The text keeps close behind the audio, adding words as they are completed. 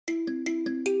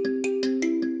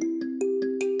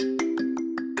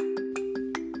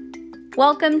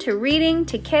Welcome to Reading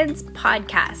to Kids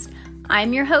podcast.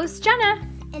 I'm your host, Jenna.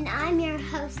 And I'm your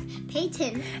host,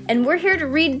 Peyton. And we're here to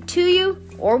read to you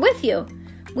or with you.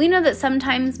 We know that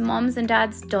sometimes moms and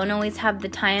dads don't always have the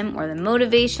time or the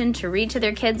motivation to read to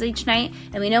their kids each night,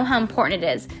 and we know how important it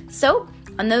is. So,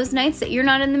 on those nights that you're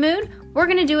not in the mood, we're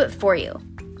going to do it for you.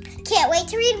 Can't wait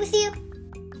to read with you.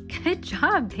 Good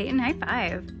job, Peyton. High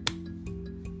five.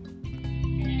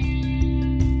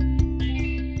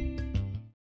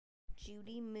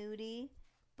 Judy Moody,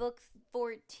 Book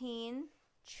 14,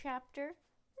 Chapter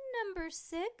number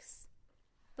 6.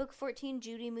 Book 14,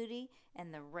 Judy Moody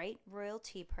and the Right Royal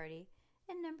Tea Party.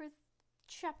 And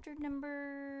chapter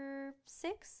number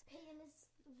 6. Peyton is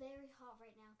very hot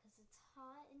right now because it's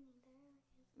hot in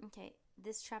there. Okay,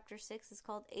 this chapter 6 is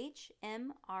called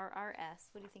HMRRS.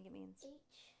 What do you think it means?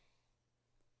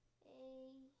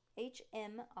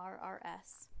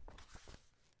 HMRRS.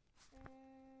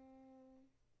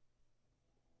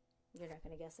 You're not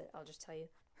going to guess it. I'll just tell you.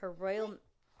 Her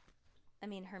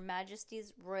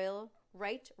Majesty's Royal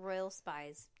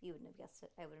Spies. You wouldn't have guessed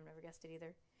it. I would have never guessed it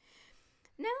either.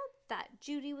 Now that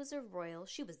Judy was a royal,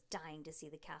 she was dying to see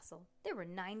the castle. There were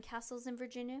 9 castles in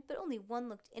Virginia, but only one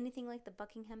looked anything like the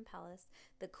Buckingham Palace,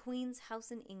 the Queen's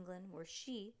house in England, where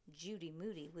she, Judy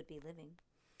Moody, would be living.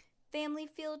 Family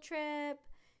field trip.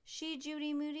 She,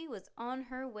 Judy Moody, was on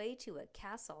her way to a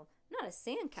castle. Not a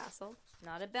sand castle,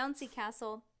 not a bouncy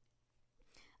castle.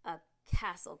 A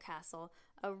castle.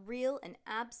 A real and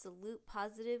absolute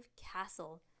positive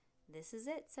castle. This is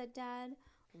it, said Dad.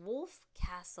 Wolf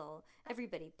Castle.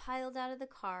 Everybody piled out of the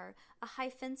car. A high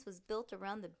fence was built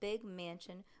around the big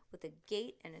mansion with a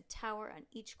gate and a tower on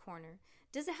each corner.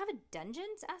 Does it have a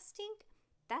dungeon? Asked Stink.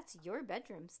 That's your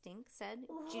bedroom, Stink said,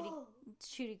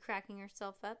 Judy cracking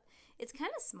herself up. It's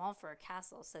kind of small for a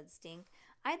castle, said Stink.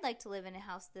 I'd like to live in a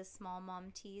house this small,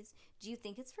 Mom teased. Do you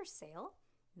think it's for sale?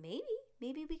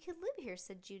 Maybe we could live here,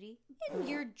 said Judy. In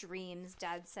your dreams,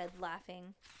 Dad said,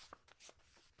 laughing.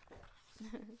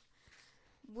 Don't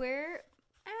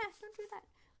do that.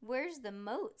 Where's the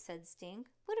moat, said Stink.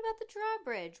 What about the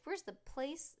drawbridge? Where's the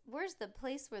place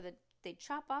where they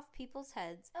chop off people's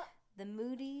heads? The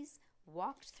Moodys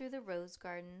walked through the rose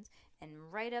gardens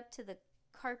and right up to the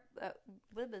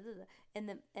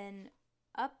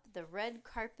up the red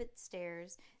carpet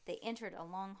stairs. They entered a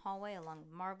long hallway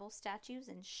along marble statues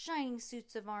and shining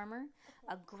suits of armor.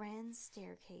 A grand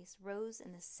staircase rose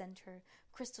in the center.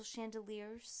 Crystal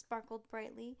chandeliers sparkled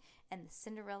brightly, and the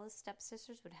Cinderella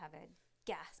stepsisters would have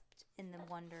gasped in the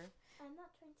wonder. I'm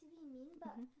not trying to be mean,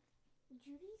 but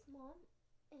Judy's mom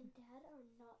and dad are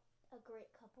not a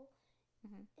great couple,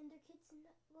 and their kids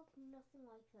look nothing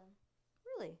like them.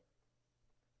 Really?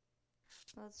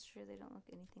 Well, that's true. They don't look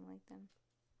anything like them.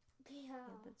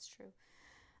 Yeah, that's true.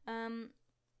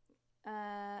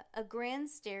 A grand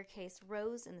staircase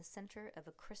rose in the center of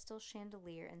a crystal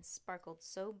chandelier and sparkled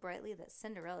so brightly that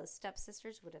Cinderella's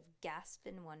stepsisters would have gasped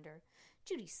in wonder.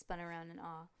 Judy spun around in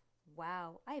awe.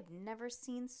 Wow, I've never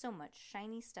seen so much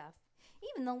shiny stuff.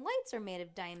 Even the lights are made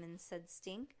of diamonds, said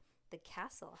Stink. The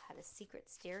castle had a secret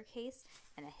staircase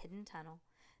and a hidden tunnel.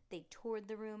 They toured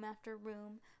the room after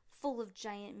room, full of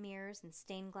giant mirrors and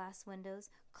stained glass windows,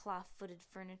 cloth-footed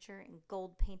furniture, and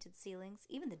gold-painted ceilings.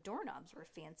 Even the doorknobs were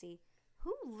fancy.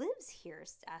 Who lives here?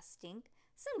 Asked Stink.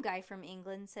 Some guy from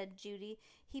England, said Judy.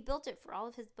 He built it for all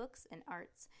of his books and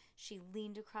arts. She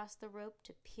leaned across the rope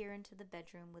to peer into the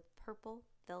bedroom with purple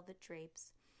velvet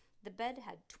drapes. The bed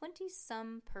had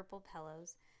 20-some purple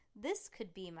pillows. This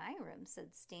could be my room,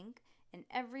 said Stink. In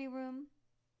every room,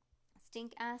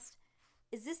 Stink asked,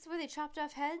 is this where they chopped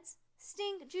off heads?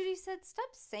 Stink, Judy said,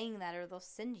 stop saying that or they'll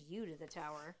send you to the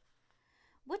tower.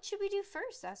 What should we do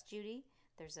first? Asked Judy.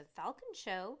 There's a falcon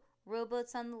show,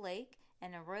 rowboats on the lake,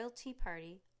 and a royal tea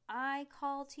party. I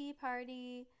call tea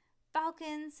party.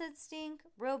 Falcon, said Stink.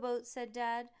 Rowboat, said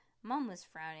Dad. Mom was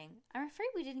frowning. I'm afraid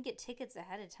we didn't get tickets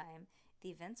ahead of time. The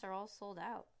events are all sold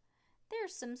out.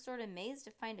 There's some sort of maze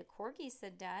to find a corgi,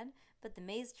 said Dad, but the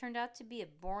maze turned out to be a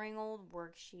boring old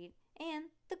worksheet, and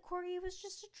the corgi was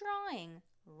just a drawing.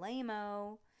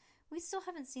 Lame-o. We still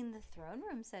haven't seen the throne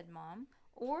room, said Mom,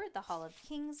 or the Hall of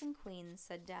Kings and Queens,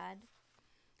 said Dad.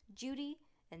 Judy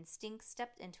and Stink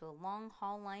stepped into a long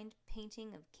hall-lined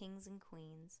painting of kings and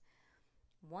queens.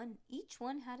 Each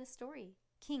one had a story.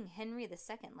 King Henry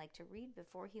II liked to read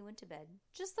before he went to bed.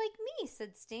 Just like me,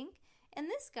 said Stink. And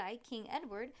this guy, King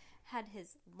Edward, had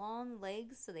his long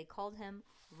legs, so they called him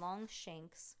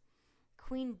Longshanks.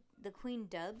 The Queen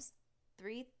dubs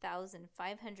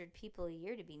 3,500 people a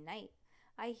year to be knight.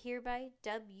 I hereby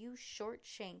dub you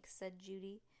Shortshanks, said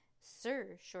Judy.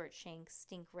 Sir Shortshanks,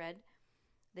 Stink read.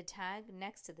 The tag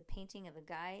next to the painting of a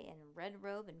guy in red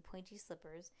robe and pointy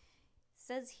slippers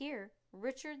says here,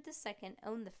 Richard II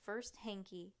owned the first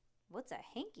hanky. What's a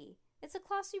hanky? It's a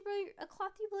cloth you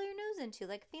blow your nose into,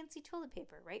 like fancy toilet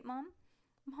paper, right, Mom?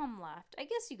 Mom laughed. I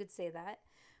guess you could say that.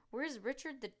 Where's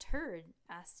Richard the Turd?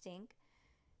 Asked Stink.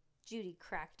 Judy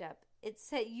cracked up.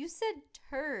 You said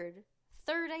turd.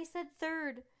 Third, I said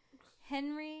third.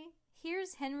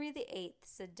 Here's Henry the Eighth,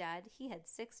 said Dad. He had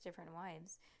 6 different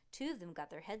wives. 2 of them got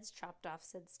their heads chopped off,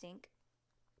 said Stink.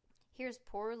 Here's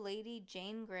poor Lady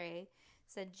Jane Grey,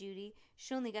 said Judy.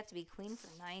 She only got to be queen for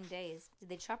 9 days. Did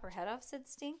they chop her head off, said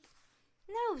Stink.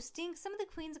 No, Stink, some of the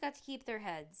queens got to keep their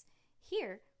heads.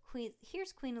 Here's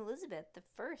Queen Elizabeth the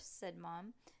First, said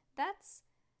Mom. Why are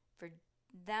her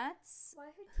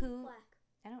teeth black?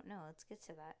 I don't know. Let's get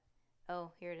to that.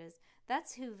 Oh, here it is.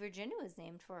 That's who Virginia was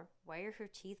named for. Why are her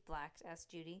teeth black?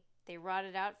 Asked Judy. They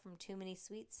rotted out from too many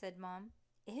sweets, said Mom.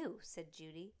 Ew, said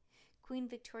Judy. Queen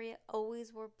Victoria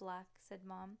always wore black, said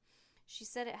Mom. She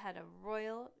said it had a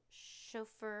royal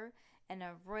chauffeur and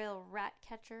a royal rat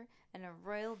catcher and a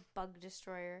royal bug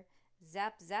destroyer.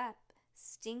 Zap, zap.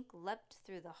 Stink leapt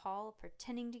through the hall,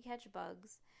 pretending to catch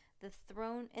bugs. In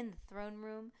the throne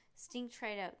room, Stink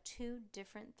tried out 2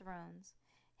 different thrones.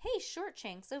 Hey,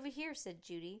 Shortshanks, over here, said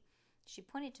Judy. She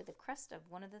pointed to the crest of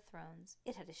one of the thrones.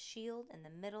 It had a shield in the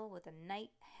middle with a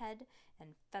knight head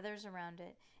and feathers around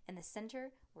it. In the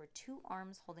center were 2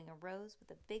 arms holding a rose with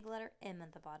a big letter M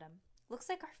at the bottom. Looks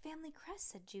like our family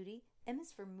crest, said Judy. M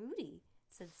is for Moody,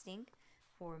 said Stink.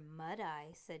 Or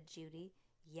Mud-Eye, said Judy.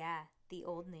 Yeah, the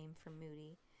old name for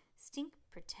Moody. Stink,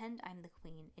 pretend I'm the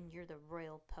queen and you're the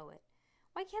royal poet.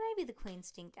 Why can't I be the queen?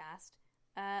 Stink asked.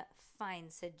 Fine,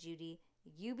 said Judy.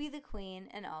 You be the queen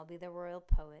and I'll be the royal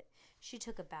poet. She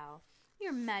took a bow.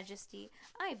 Your Majesty,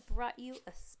 I brought you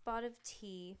a spot of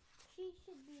tea. She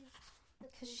should be the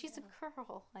Because queen she's a now.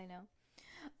 girl, I know.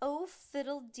 Oh,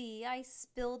 fiddle-dee, I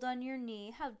spilled on your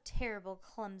knee. How terrible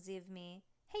clumsy of me.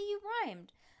 Hey, you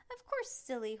rhymed. Of course,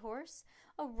 silly horse.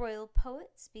 A royal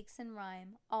poet speaks in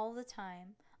rhyme all the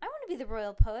time. I want to be the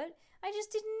royal poet. I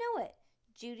just didn't know it.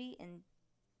 Judy and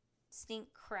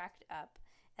Stink cracked up.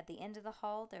 At the end of the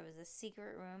hall, there was a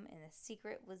secret room, and the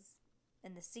secret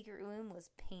room was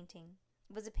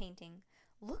a painting.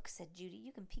 Look, said Judy,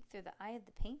 you can peek through the eye of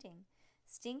the painting.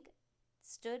 Stink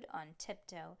stood on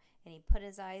tiptoe, and he put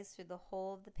his eyes through the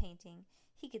hole of the painting.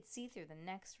 He could see through the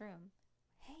next room.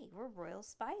 Hey, we're royal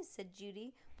spies, said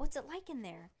Judy. What's it like in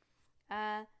there?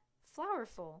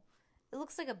 Flowerful. It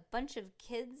looks like a bunch of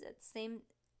kids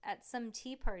at some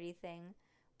tea party thing.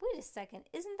 Wait a second,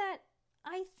 isn't that...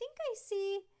 I think I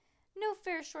see... No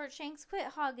fair, Shortshanks, quit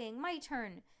hogging. My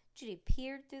turn. Judy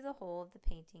peered through the hole of the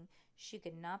painting. She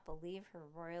could not believe her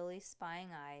royally spying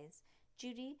eyes.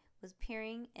 Judy was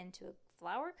peering into a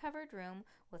flower-covered room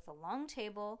with a long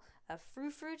table, a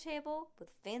frou-frou table with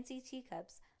fancy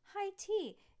teacups, high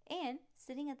tea, and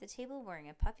sitting at the table wearing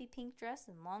a puffy pink dress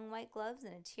and long white gloves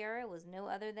and a tiara was no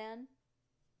other than...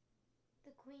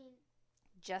 The queen.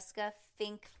 Jessica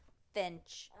Fink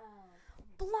Finch. Oh.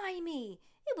 Blimey!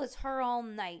 It was her all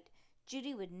night.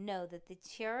 Judy would know that the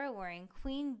tiara-wearing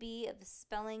queen bee of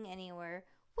spelling anywhere.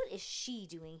 What is she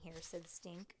doing here, said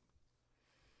Stink.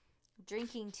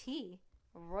 Drinking tea.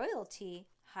 Royal tea.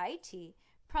 High tea.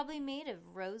 Probably made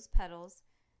of rose petals.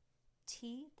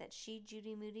 Tea that she,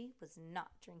 Judy Moody, was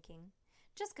not drinking.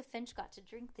 Jessica Finch got to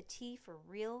drink the tea for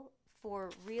real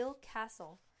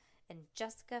castle. And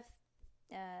Jessica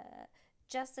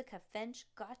Finch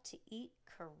got to eat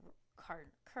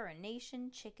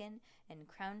coronation chicken and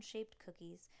crown-shaped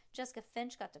cookies. Jessica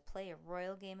Finch got to play a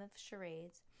royal game of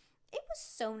charades. It was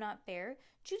so not fair.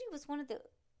 Judy was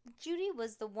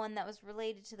the one that was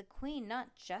related to the queen,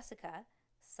 not Jessica.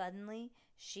 Suddenly,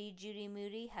 she, Judy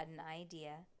Moody, had an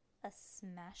idea. A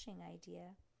smashing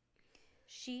idea.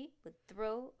 She would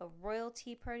throw a royal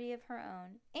tea party of her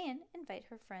own and invite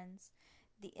her friends.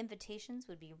 The invitations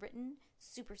would be written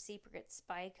super secret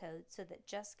spy code so that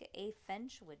Jessica A.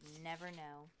 Finch would never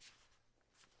know.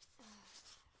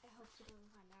 I hope she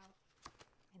doesn't find out.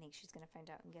 I think she's going to find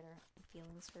out and get her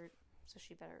feelings hurt. So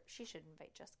she should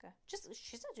invite Jessica.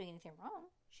 She's not doing anything wrong.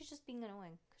 She's just being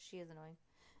annoying because she is annoying.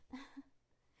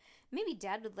 Maybe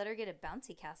Dad would let her get a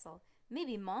bouncy castle.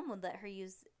 Maybe Mom would let her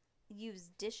use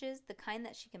dishes, the kind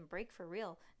that she can break for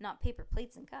real, not paper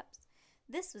plates and cups.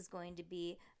 This was going to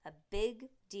be a big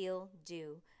deal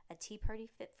do, a tea party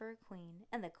fit for a queen,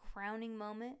 and the crowning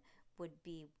moment would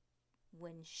be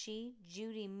when she,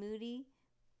 Judy Moody,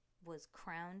 was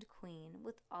crowned queen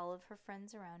with all of her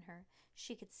friends around her.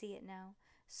 She could see it now.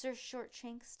 Sir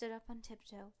Shortshanks stood up on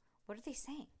tiptoe. What are they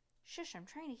saying? Shush, I'm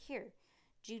trying to hear,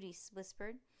 Judy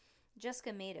whispered.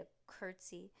 Jessica made a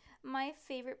curtsy. My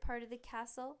favorite part of the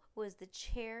castle was the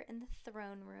chair in the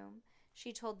throne room,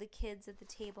 she told the kids at the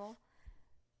table.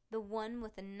 The one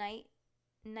with a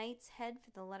knight's head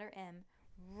for the letter M.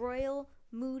 Royal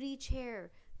Moody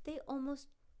chair. They almost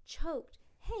choked.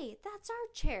 Hey, that's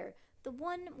our chair. The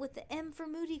one with the M for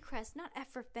Moody crest, not F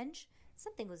for Finch.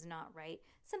 Something was not right.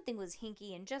 Something was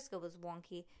hinky, and Jessica was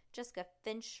wonky. Jessica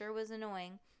Finch sure was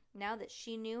annoying. Now that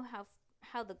she knew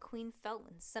how the queen felt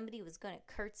when somebody was going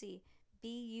to curtsy.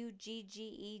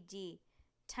 Bugged.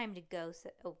 Time to go.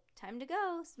 Time to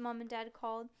go, Mom and Dad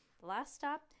called. The last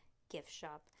stop, gift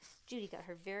shop. Judy got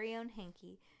her very own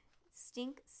hanky.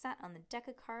 Stink sat on the deck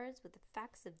of cards with the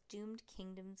facts of doomed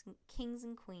kings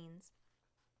and queens.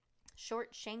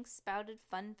 Short Shanks spouted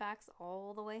fun facts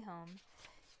all the way home.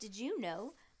 Did you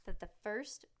know that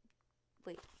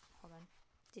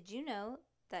Did you know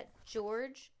that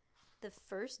George the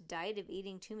First died of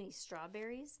eating too many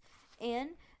strawberries?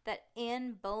 And that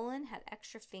Anne Boleyn had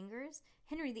extra fingers?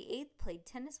 Henry VIII played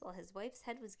tennis while his wife's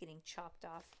head was getting chopped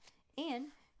off.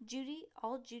 And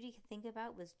all Judy could think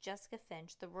about was Jessica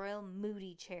Finch, the royal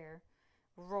Moody chair.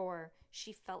 Roar.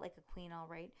 She felt like a queen, all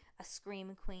right. A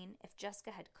scream queen. If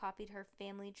Jessica had copied her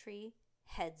family tree,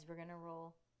 heads were gonna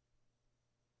roll.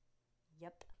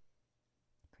 Yep.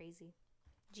 Crazy.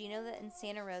 Do you know that in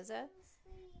Santa Rosa,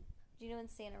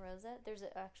 there's an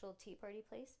actual tea party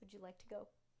place? Would you like to go?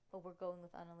 Oh, we're going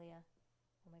with Analia.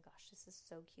 Oh my gosh, this is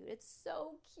so cute. It's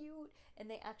so cute. And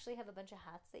they actually have a bunch of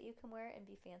hats that you can wear and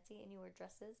be fancy, and you wear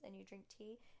dresses, and you drink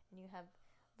tea, and you have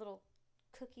little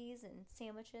cookies and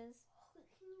sandwiches.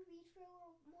 Can you read for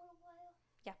a more while?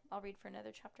 Yeah, I'll read for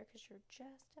another chapter because you're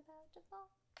just about to fall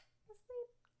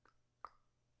asleep.